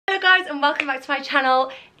guys, and welcome back to my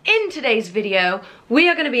channel. In today's video, we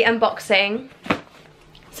are going to be unboxing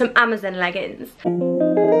some Amazon leggings.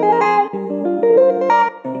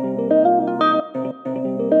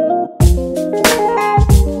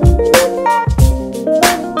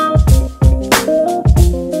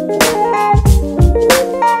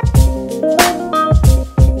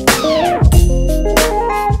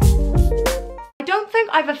 I don't think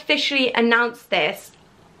I've officially announced this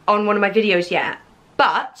on one of my videos yet,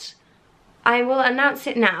 but I will announce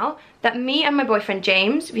it now that me and my boyfriend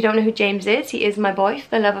James, if you don't know who James is, he is my boy,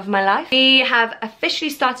 the love of my life. We have officially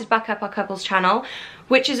started back up our couples channel,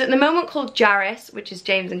 which is at the moment called Jaris, which is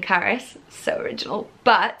James and Karis. So original.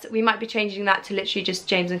 But we might be changing that to literally just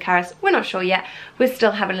James and Karis. We're not sure yet. We're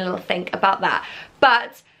still having a little think about that.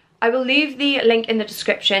 But I will leave the link in the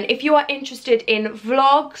description. If you are interested in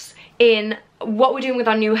vlogs, in what we're doing with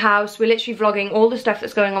our new house, we're literally vlogging all the stuff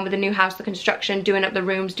that's going on with the new house, the construction, doing up the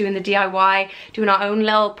rooms, doing the DIY, doing our own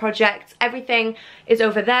little projects. Everything is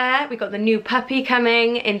over there. We got the new puppy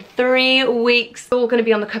coming in 3 weeks. It's all going to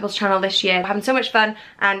be on the couples channel this year. We're having so much fun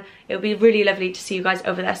and it'll be really lovely to see you guys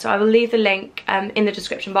over there. So I will leave the link in the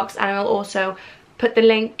description box, and I will also put the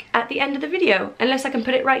link at the end of the video, unless I can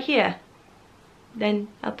put it right here. Then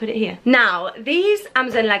I'll put it here. Now, these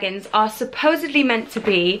Amazon leggings are supposedly meant to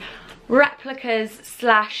be replicas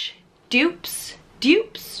slash dupes.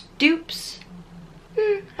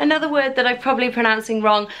 Another word that I'm probably pronouncing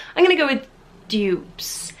wrong. I'm gonna go with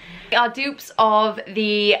dupes. They are dupes of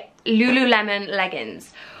the Lululemon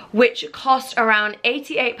leggings, which cost around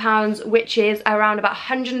 £88, which is around about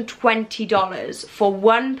 $120 for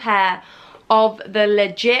one pair of the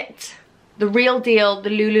legit, the real deal, the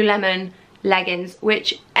Lululemon leggings,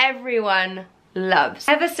 which everyone loves.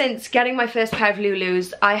 Ever since getting my first pair of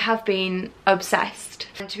Lulus, I have been obsessed.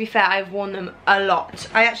 And to be fair, I've worn them a lot.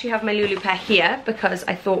 I actually have my Lulu pair here because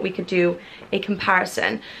I thought we could do a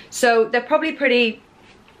comparison. So they're probably pretty,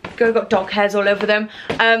 got dog hairs all over them.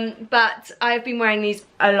 But I've been wearing these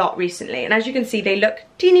a lot recently. And as you can see, they look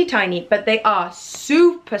teeny tiny, but they are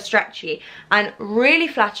super stretchy and really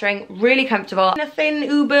flattering, really comfortable. Nothing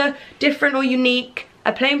uber different or unique.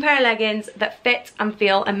 A plain pair of leggings that fit and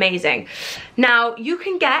feel amazing. Now, you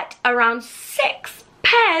can get around 6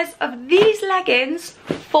 pairs of these leggings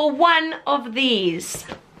for one of these.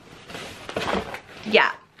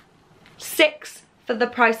 Yeah, 6 for the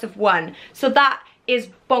price of one. So that is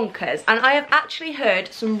bonkers. And I have actually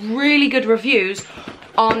heard some really good reviews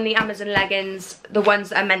on the Amazon leggings, the ones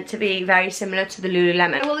that are meant to be very similar to the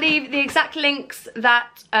Lululemon. I will leave the exact links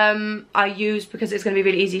that I use, because it's going to be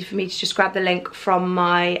really easy for me to just grab the link from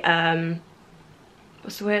my,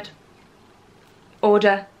 what's the word?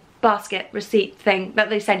 Order, basket, receipt thing that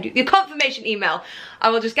they send you. The confirmation email. I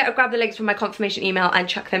will just grab the links from my confirmation email and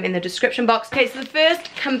chuck them in the description box. Okay, so the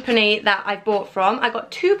first company that I bought from, I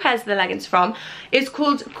got 2 pairs of the leggings from, is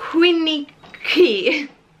called Queenie.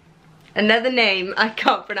 Another name I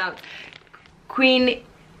can't pronounce. Queenie.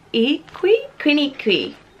 I'm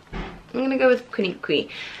gonna go with Queenie.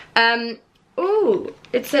 Ooh,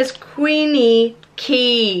 it says Queenie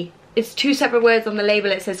Key. It's 2 separate words on the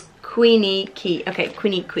label. It says Queenie Key. Okay,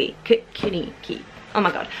 Queenie Key. Oh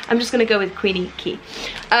my god, I'm just gonna go with Queenie Key.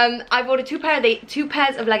 I've ordered 2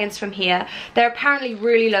 pairs of leggings from here. They're apparently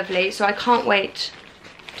really lovely, so I can't wait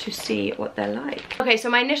to see what they're like. Okay, so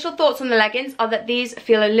my initial thoughts on the leggings are that these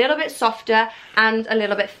feel a little bit softer and a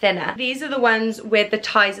little bit thinner. These are the ones with the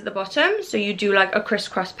ties at the bottom, so you do like a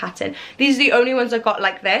crisscross pattern. These are the only ones I got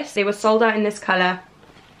like this. They were sold out in this colour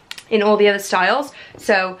in all the other styles,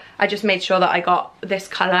 so I just made sure that I got this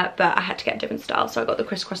colour, but I had to get a different style, so I got the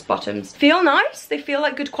crisscross bottoms. Feel nice, they feel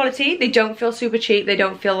like good quality, they don't feel super cheap, they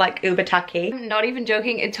don't feel like uber tacky. I'm not even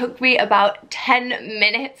joking, it took me about 10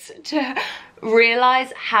 minutes to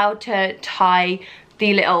realise how to tie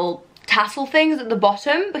the little tassel things at the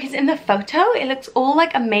bottom, because in the photo it looks all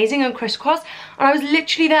like amazing and crisscross, and I was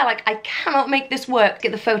literally there like, I cannot make this work.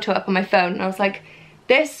 Get the photo up on my phone and I was like,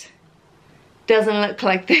 this doesn't look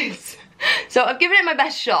like this. So I've given it my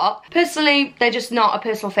best shot. Personally, they're just not a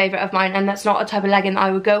personal favourite of mine, and that's not a type of legging that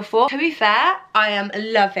I would go for. To be fair, I am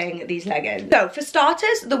loving these leggings. So for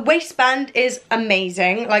starters, the waistband is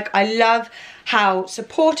amazing. Like, I love how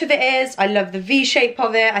supportive it is. I love the V shape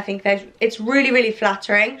of it. I think it's really, really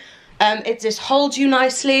flattering. It just holds you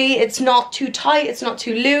nicely. It's not too tight, it's not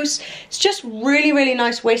too loose. It's just really, really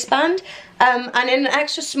nice waistband. And in an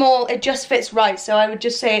extra small, it just fits right. So I would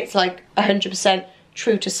just say it's like 100%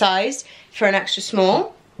 true to size for an extra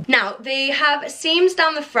small. Now, they have seams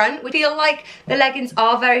down the front. We feel like the leggings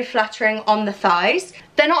are very flattering on the thighs.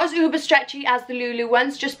 They're not as uber stretchy as the Lulu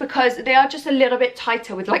ones, just because they are just a little bit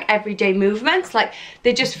tighter with like everyday movements. Like,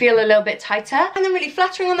 they just feel a little bit tighter. And they're really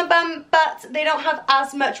flattering on the bum, but they don't have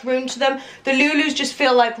as much room to them. The Lulus just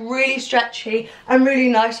feel like really stretchy and really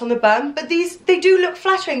nice on the bum. But these, they do look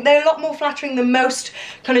flattering. They're a lot more flattering than most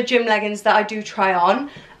kind of gym leggings that I do try on.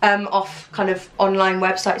 Off kind of online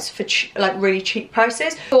websites for like really cheap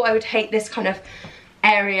prices. Thought I would hate this kind of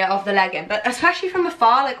area of the legging, but especially from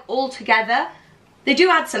afar, like all together, they do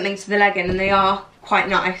add something to the legging and they are quite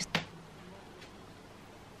nice.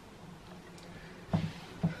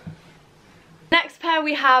 Next pair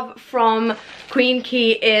we have from Queen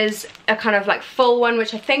Key is a kind of like full one,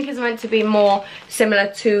 which I think is meant to be more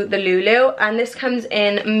similar to the Lulu, and this comes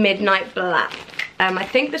in midnight black. I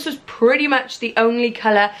think this was pretty much the only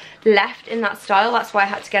colour left in that style. That's why I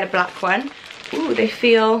had to get a black one. Ooh, they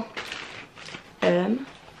feel... they're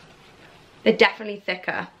definitely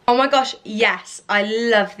thicker. Oh my gosh, yes, I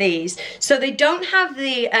love these. So they don't have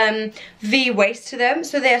the V waist to them,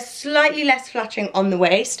 so they are slightly less flattering on the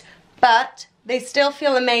waist, but they still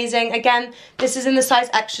feel amazing. Again, this is in the size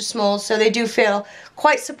extra small, so they do feel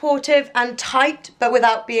quite supportive and tight, but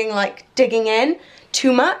without being like digging in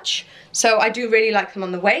too much. So I do really like them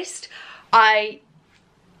on the waist.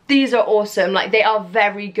 These are awesome. Like, they are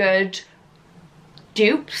very good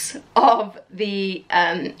dupes of the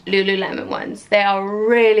Lululemon ones. They are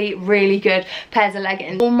really, really good pairs of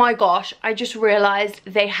leggings. Oh my gosh, I just realized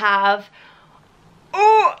they have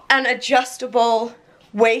an adjustable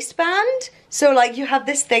waistband. So like, you have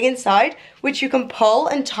this thing inside which you can pull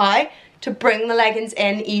and tie to bring the leggings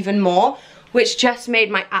in even more, which just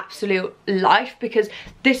made my absolute life, because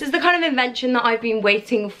this is the kind of invention that I've been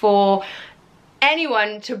waiting for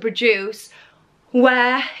anyone to produce,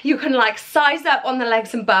 where you can like size up on the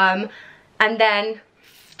legs and bum and then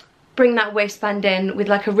bring that waistband in with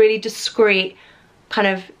like a really discreet kind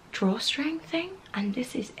of drawstring thing. And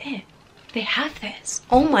this is it. They have this.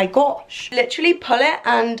 Oh my gosh. Literally pull it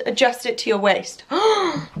and adjust it to your waist.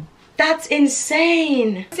 That's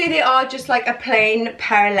insane. See, they are just like a plain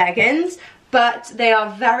pair of leggings, but they are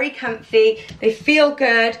very comfy. They feel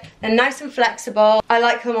good. They're nice and flexible. I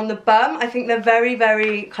like them on the bum. I think they're very,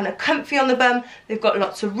 very kind of comfy on the bum. They've got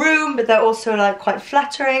lots of room, but they're also like quite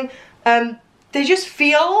flattering. They just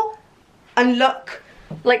feel and look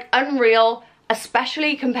like unreal,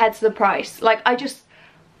 especially compared to the price. Like,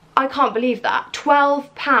 I can't believe that. £12,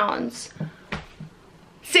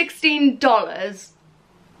 $16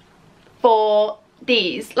 for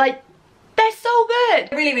these. Like, they're so good.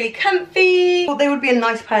 Really, really comfy. Well, they would be a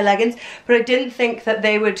nice pair of leggings, but I didn't think that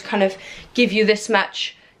they would kind of give you this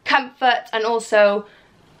much comfort and also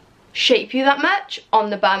shape you that much on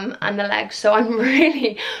the bum and the legs. So I'm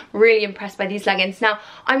really, really impressed by these leggings. Now,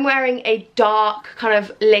 I'm wearing a dark kind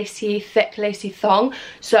of lacy, thick lacy thong.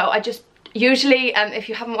 So I just, usually, if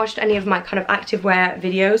you haven't watched any of my kind of activewear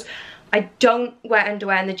videos, I don't wear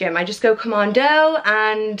underwear in the gym. I just go commando,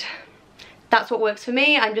 and that's what works for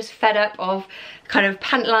me. I'm just fed up of kind of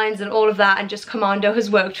pant lines and all of that, and just commando has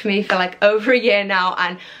worked for me for like over a year now,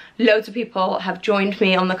 and loads of people have joined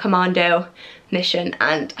me on the commando mission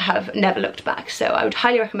and have never looked back. So I would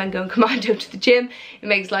highly recommend going commando to the gym. It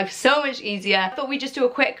makes life so much easier. I thought we'd just do a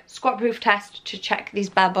quick squat proof test to check these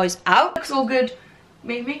bad boys out. Looks all good,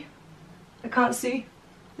 maybe. I can't see.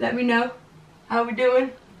 Let me know how we're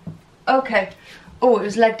doing. Okay. Oh, it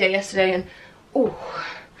was leg day yesterday, and oh,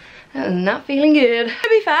 I'm not feeling good. To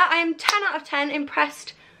be fair, I am 10 out of 10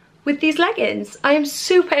 impressed with these leggings. I am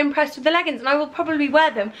super impressed with the leggings, and I will probably wear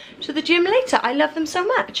them to the gym later. I love them so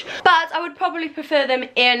much. But I would probably prefer them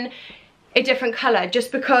in a different colour,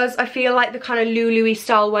 just because I feel like the kind of Lulu-y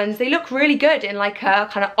style ones, they look really good in like a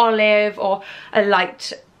kind of olive or a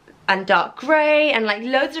light and dark grey, and like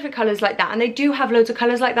loads of different colours like that. And they do have loads of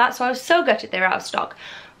colours like that, so I was so gutted they're out of stock.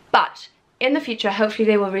 But in the future, hopefully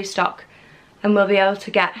they will restock and we'll be able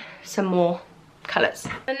to get some more colours.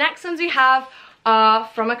 The next ones we have are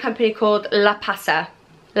from a company called La Pasa.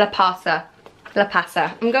 La Pasa. La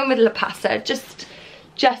Pasa. I'm going with La Pasa. Just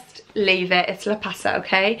leave it. It's La Pasa,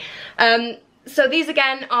 okay? So these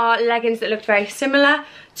again are leggings that look very similar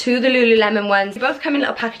to the Lululemon ones. They both come in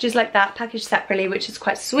little packages like that, packaged separately, which is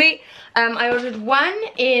quite sweet. I ordered one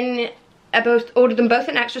in... I ordered them both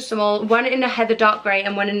in extra small, one in a heather dark grey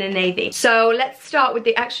and one in a navy. So let's start with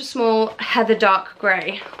the extra small heather dark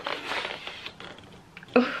grey.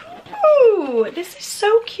 Ooh, this is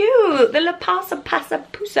so cute. The La Pasa Pasa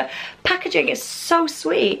Pusa packaging is so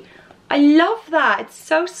sweet. I love that. It's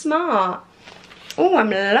so smart. Oh,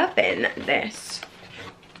 I'm loving this.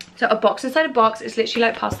 So a box inside a box, it's literally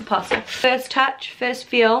like pass the parcel. First touch, first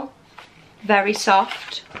feel, very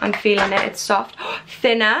soft. I'm feeling it, it's soft.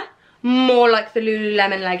 Thinner, more like the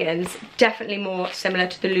Lululemon leggings. Definitely more similar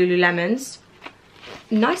to the Lululemons.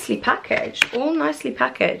 Nicely packaged, all nicely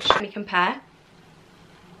packaged. Let me compare.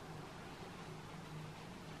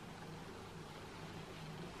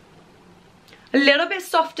 A little bit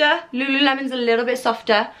softer, Lululemon's a little bit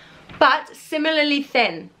softer, but similarly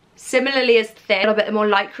thin. Similarly as thin, a little bit more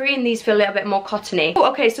lycra, and these feel a little bit more cottony.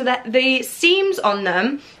 Oh, okay, so the seams on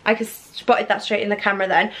them, I could spotted that straight in the camera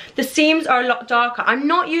then. The seams are a lot darker. I'm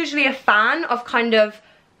not usually a fan of kind of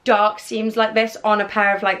dark seams like this on a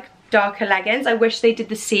pair of like darker leggings. I wish they did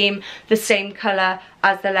the seam the same colour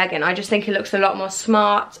as the legging. I just think it looks a lot more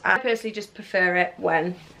smart. I personally just prefer it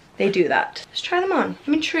when they do that. Let's try them on.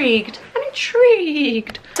 I'm intrigued. I'm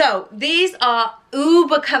intrigued. So these are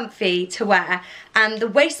uber comfy to wear, and the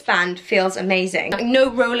waistband feels amazing.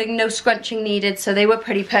 No rolling, no scrunching needed, so they were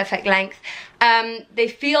pretty perfect length. They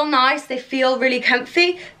feel nice, they feel really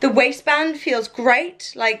comfy. The waistband feels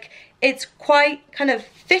great, like it's quite kind of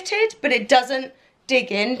fitted, but it doesn't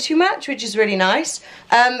dig in too much, which is really nice.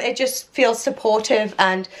 It just feels supportive,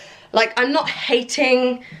 and like I'm not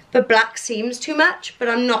hating the black seams too much, but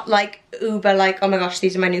I'm not like uber like, oh my gosh,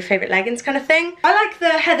 these are my new favorite leggings kind of thing. I like the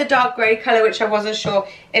heather dark grey color, which I wasn't sure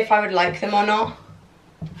if I would like them or not.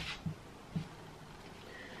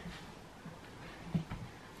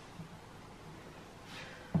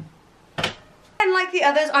 And like the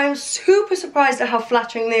others, I am super surprised at how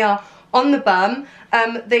flattering they are on the bum.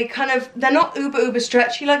 They're not uber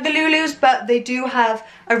stretchy like the Lulus, but they do have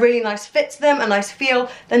a really nice fit to them, a nice feel.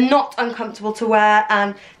 They're not uncomfortable to wear,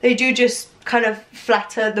 and they do just kind of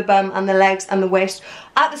flatter the bum and the legs and the waist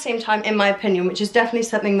at the same time, in my opinion, which is definitely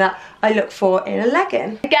something that I look for in a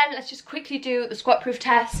legging. Again, let's just quickly do the squat proof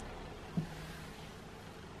test.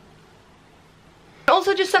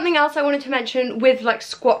 Also, just something else I wanted to mention with like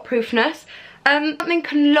squat proofness. Something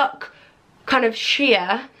can look kind of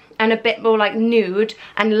sheer and a bit more like nude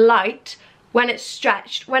and light when it's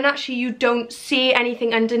stretched, when actually you don't see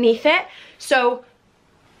anything underneath it. So,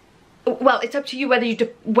 well, it's up to you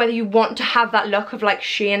whether you want to have that look of like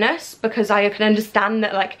sheerness, because I can understand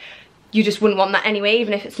that like you just wouldn't want that anyway,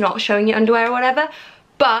 even if it's not showing your underwear or whatever.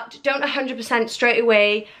 But don't 100% straight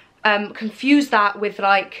away confuse that with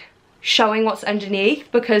like showing what's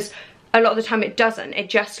underneath, because a lot of the time it doesn't. It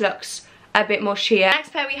just looks a bit more sheer.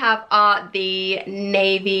 Next pair we have are the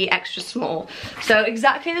navy extra small. So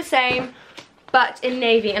exactly the same, but in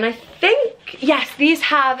navy. And I think, yes, these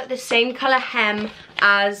have the same colour hem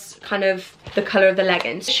as kind of the colour of the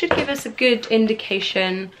leggings. It should give us a good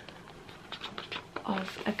indication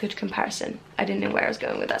of a good comparison. I didn't know where I was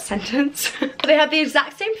going with that sentence. They have the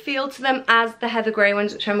exact same feel to them as the heather grey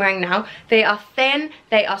ones, which I'm wearing now. They are thin,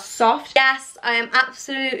 they are soft. Yes, I am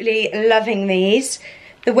absolutely loving these.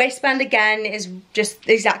 The waistband again is just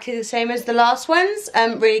exactly the same as the last ones.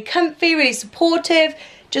 Really comfy, really supportive,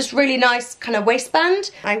 just really nice kind of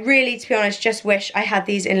waistband. I really, to be honest, just wish I had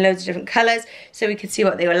these in loads of different colours so we could see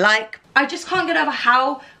what they were like. I just can't get over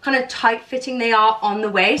how kind of tight fitting they are on the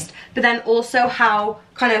waist, but then also how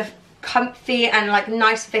kind of comfy and like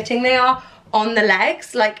nice fitting they are on the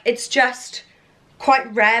legs. Like, it's just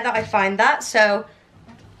quite rare that I find that, so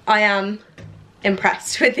I am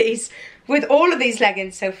impressed with these. With all of these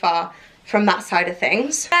leggings so far from that side of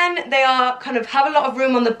things. Then they are kind of have a lot of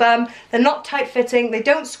room on the bum. They're not tight fitting, they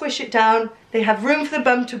don't squish it down, they have room for the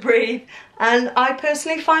bum to breathe, and I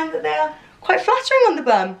personally find that they are quite flattering on the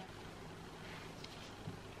bum.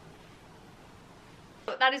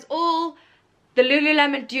 That is all the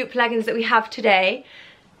Lululemon dupe leggings that we have today.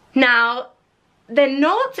 Now, they're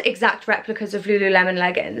not exact replicas of Lululemon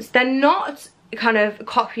leggings. They're not kind of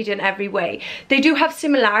copied in every way. They do have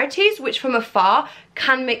similarities, which from afar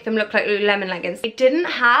can make them look like Lululemon leggings. They didn't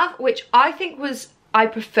have, which I think I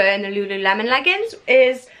prefer in the Lululemon leggings,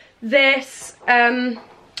 is this, on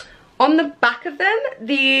the back of them,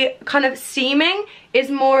 the kind of seaming is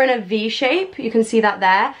more in a V shape. You can see that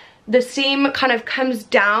there. The seam kind of comes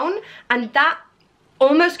down, and that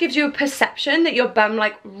almost gives you a perception that your bum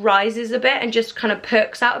like rises a bit and just kind of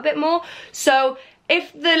perks out a bit more. So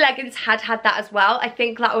if the leggings had that as well, I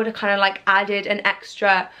think that would have kind of like added an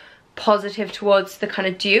extra positive towards the kind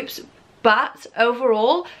of dupes. But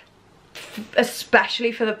overall,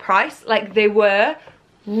 especially for the price, like they were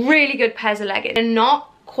really good pairs of leggings. They're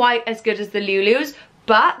not quite as good as the Lulus,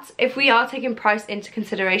 but if we are taking price into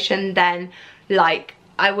consideration, then like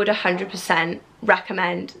I would 100%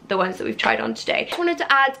 recommend the ones that we've tried on today. I just wanted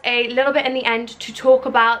to add a little bit in the end to talk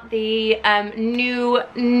about the new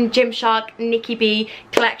Gymshark Nikki B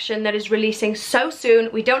collection that is releasing so soon.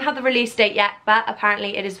 We don't have the release date yet, but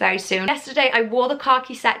apparently it is very soon. Yesterday I wore the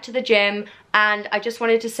khaki set to the gym, and I just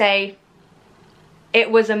wanted to say it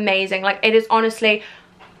was amazing. Like, it is honestly,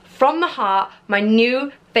 from the heart, my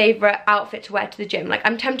new favorite outfit to wear to the gym. Like,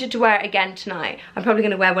 I'm tempted to wear it again tonight. I'm probably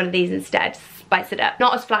going to wear one of these instead, spice it up.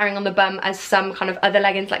 Not as flattering on the bum as some kind of other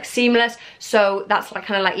leggings, like seamless, so that's like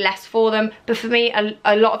kind of like less for them. But for me,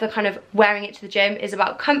 a lot of the kind of wearing it to the gym is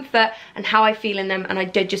about comfort and how I feel in them, and I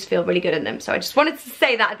did just feel really good in them. So I just wanted to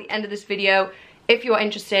say that at the end of this video. If you're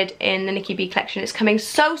interested in the Nikki B collection, it's coming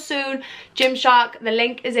so soon. Gymshark, the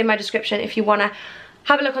link is in my description if you want to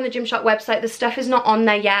have a look on the Gymshark website. The stuff is not on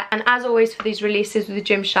there yet, and as always for these releases with the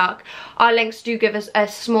Gymshark, our links do give us a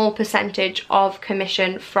small percentage of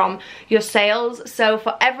commission from your sales. So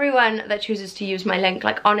for everyone that chooses to use my link,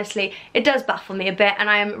 like, honestly, it does baffle me a bit, and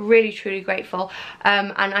I am really truly grateful,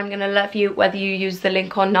 and I'm gonna love you whether you use the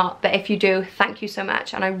link or not. But if you do, thank you so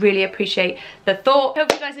much, and I really appreciate the thought.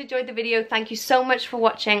 Hope you guys enjoyed the video. Thank you so much for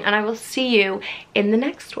watching, and I will see you in the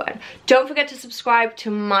next one. Don't forget to subscribe to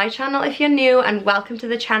my channel if you're new, and welcome to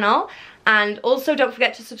the channel. And also don't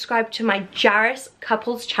forget to subscribe to my Jaris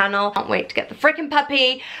couples channel. Can't wait to get the freaking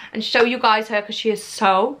puppy and show you guys her, because she is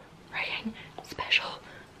so freaking special.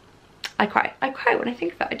 I cry when I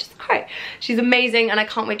think of her. I just cry. She's amazing, and I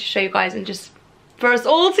can't wait to show you guys and just for us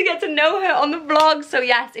all to get to know her on the vlog. So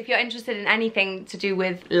yes, if you're interested in anything to do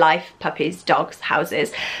with life, puppies, dogs,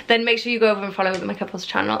 houses, then make sure you go over and follow my couples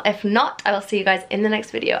channel. If not, I will see you guys in the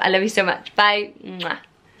next video. I love you so much. Bye. Mwah.